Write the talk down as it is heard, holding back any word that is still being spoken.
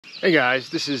Hey guys,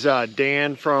 this is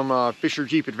Dan from Fisher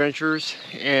Jeep Adventures,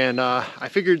 and I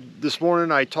figured this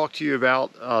morning I'd talk to you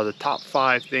about the top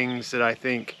 5 things that I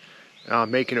think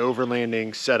make an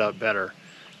overlanding setup better.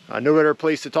 No better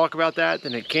place to talk about that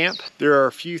than at camp. There are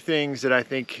a few things that I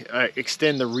think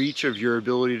extend the reach of your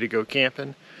ability to go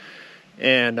camping,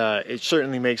 and it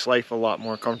certainly makes life a lot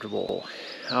more comfortable.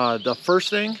 The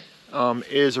first thing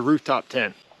is a rooftop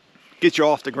tent. Gets you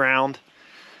off the ground.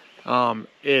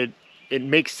 It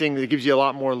makes things, it gives you a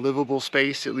lot more livable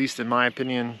space, at least in my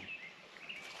opinion.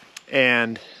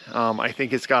 And I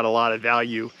think it's got a lot of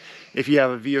value if you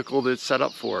have a vehicle that's set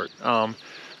up for it.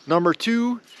 Number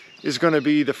 2 is going to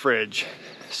be the fridge.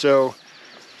 So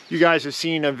you guys have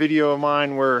seen a video of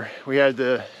mine where we had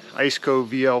the Iceco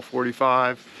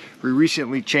VL45. We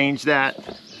recently changed that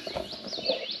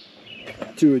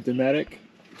to a Dometic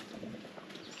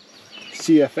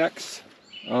CFX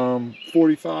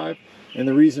 45. And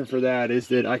the reason for that is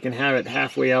that I can have it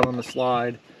halfway out on the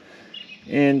slide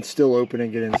and still open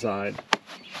and get inside.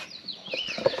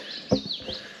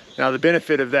 Now the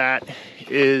benefit of that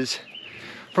is,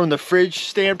 from the fridge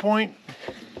standpoint,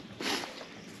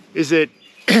 is that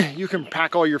you can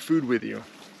pack all your food with you.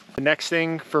 The next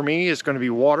thing for me is going to be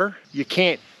water. You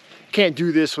can't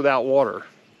do this without water.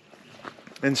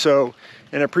 And so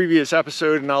in a previous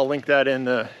episode, and I'll link that in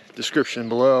the description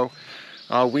below,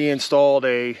 we installed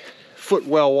a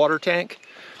footwell water tank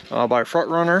by Front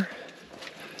Runner.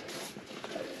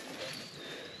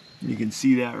 You can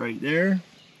see that right there.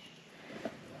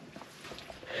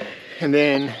 And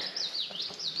then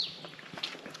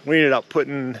we ended up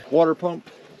putting water pump,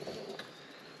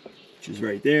 which is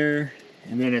right there,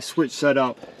 and then a switch set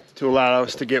up to allow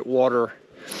us to get water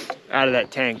out of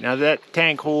that tank. Now that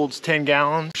tank holds 10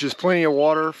 gallons, which is plenty of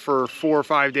water for 4 or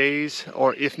 5 days,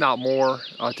 or if not more,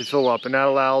 to fill up. And that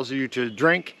allows you to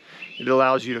drink, it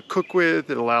allows you to cook with,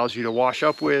 it allows you to wash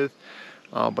up with,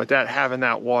 but having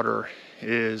that water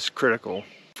is critical. So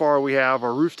far we have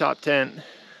a rooftop tent,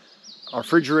 a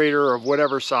refrigerator of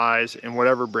whatever size and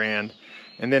whatever brand,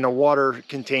 and then a water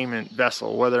containment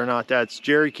vessel, whether or not that's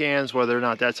jerry cans, whether or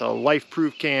not that's a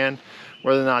life-proof can,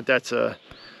 whether or not that's a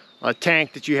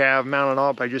tank that you have mounted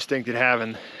up. I just think that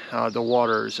having the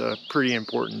water is a pretty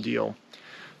important deal.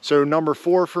 So number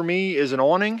 4 for me is an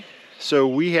awning. So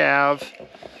we have,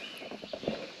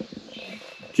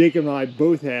 Jacob and I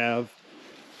both have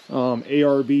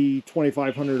ARB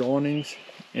 2500 awnings,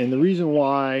 and the reason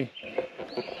why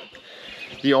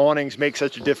the awnings make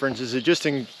such a difference is it just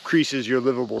increases your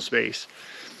livable space.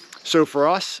 So for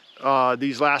us,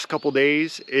 these last couple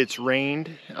days, it's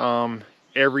rained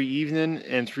every evening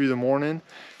and through the morning,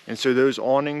 and so those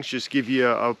awnings just give you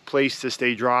a place to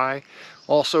stay dry.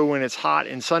 Also, when it's hot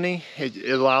and sunny, it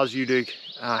allows you to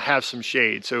have some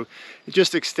shade, so it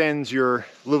just extends your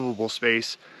livable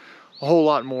space a whole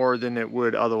lot more than it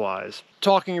would otherwise.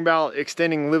 Talking about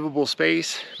extending livable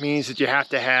space means that you have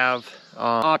to have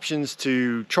options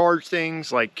to charge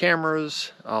things like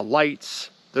cameras, lights,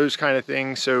 those kind of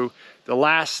things. So the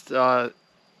last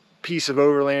piece of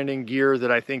overlanding gear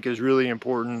that I think is really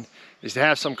important is to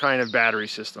have some kind of battery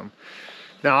system.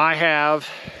 Now I have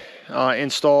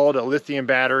installed a lithium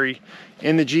battery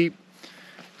in the Jeep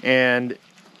and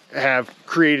have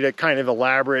created a kind of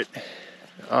elaborate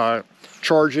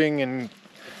charging and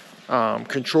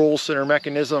control center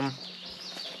mechanism,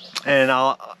 and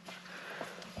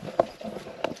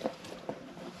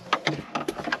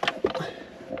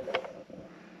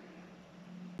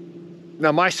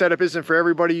now my setup isn't for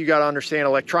everybody. You got to understand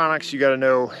electronics, you got to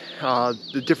know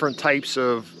the different types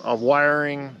of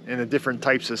wiring and the different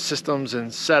types of systems and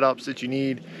setups that you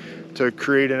need to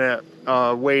create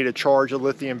a way to charge a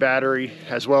lithium battery,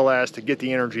 as well as to get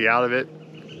the energy out of it.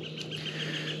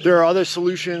 There are other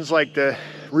solutions like the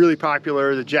really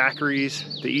popular, the Jackeries,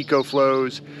 the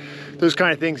EcoFlows, those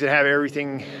kind of things that have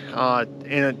everything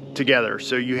in it together.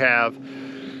 So you have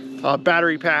a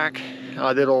battery pack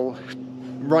that'll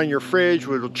run your fridge,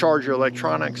 which will charge your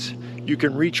electronics. You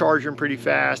can recharge them pretty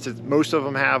fast. Most of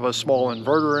them have a small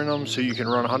inverter in them, so you can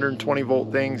run 120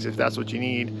 volt things if that's what you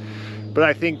need. But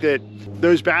I think that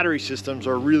those battery systems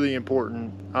are really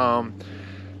important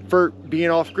for being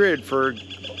off grid, for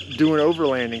doing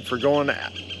overlanding, for going,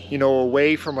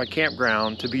 away from a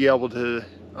campground, to be able to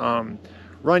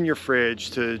run your fridge,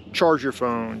 to charge your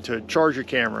phone, to charge your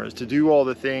cameras, to do all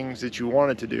the things that you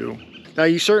wanted to do. Now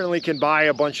you certainly can buy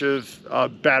a bunch of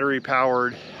battery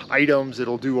powered items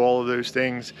that'll do all of those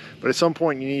things, but at some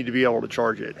point you need to be able to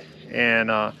charge it, and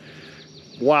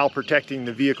while protecting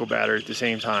the vehicle battery at the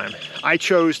same time. I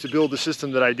chose to build the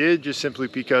system that I did just simply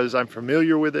because I'm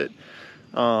familiar with it.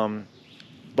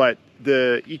 But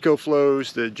the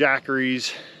EcoFlows, the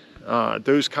Jackeries,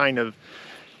 Those kind of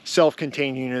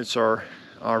self-contained units are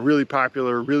really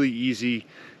popular, really easy,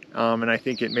 and I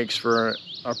think it makes for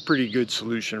a pretty good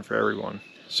solution for everyone.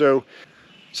 So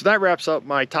that wraps up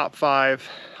my top 5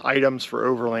 items for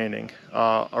overlanding.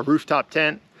 A rooftop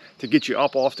tent to get you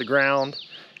up off the ground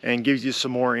and gives you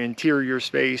some more interior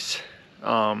space.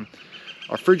 A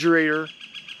refrigerator,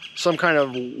 some kind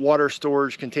of water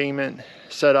storage containment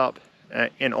setup,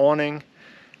 an awning,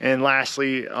 and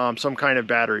lastly, some kind of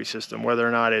battery system, whether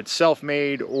or not it's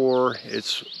self-made or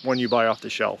it's one you buy off the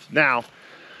shelf. Now,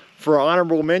 for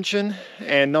honorable mention,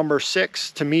 and number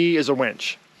 6 to me is a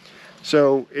winch.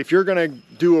 So if you're gonna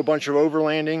do a bunch of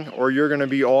overlanding, or you're gonna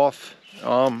be off,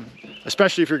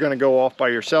 especially if you're gonna go off by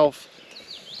yourself,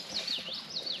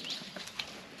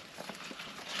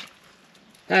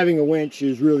 having a winch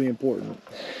is really important.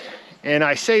 And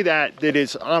I say that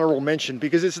it's honorable mention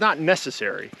because it's not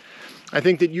necessary. I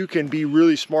think that you can be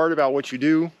really smart about what you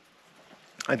do.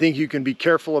 I think you can be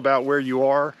careful about where you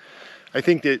are. I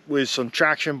think that with some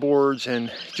traction boards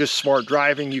and just smart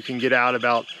driving, you can get out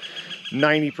about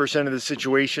 90% of the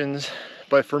situations.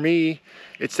 But for me,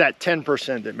 it's that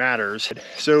 10% that matters.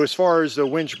 So as far as the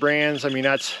winch brands, I mean,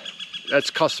 that's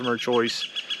customer choice.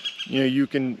 You know, you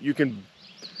can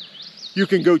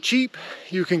go cheap,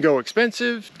 you can go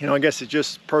expensive. You know, I guess it's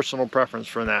just personal preference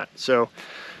from that. So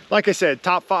like I said,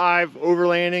 top 5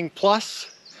 overlanding plus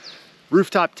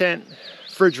rooftop tent,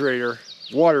 refrigerator,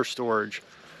 water storage,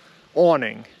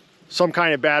 awning, some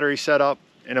kind of battery setup,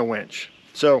 and a winch.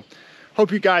 So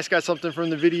hope you guys got something from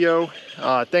the video.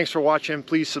 Thanks for watching.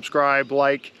 Please subscribe,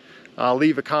 like,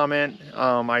 leave a comment.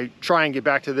 I try and get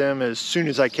back to them as soon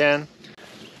as I can.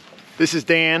 This is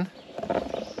Dan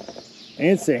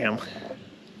and Sam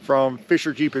from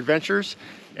Fisher Jeep Adventures,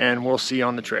 and we'll see you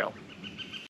on the trail.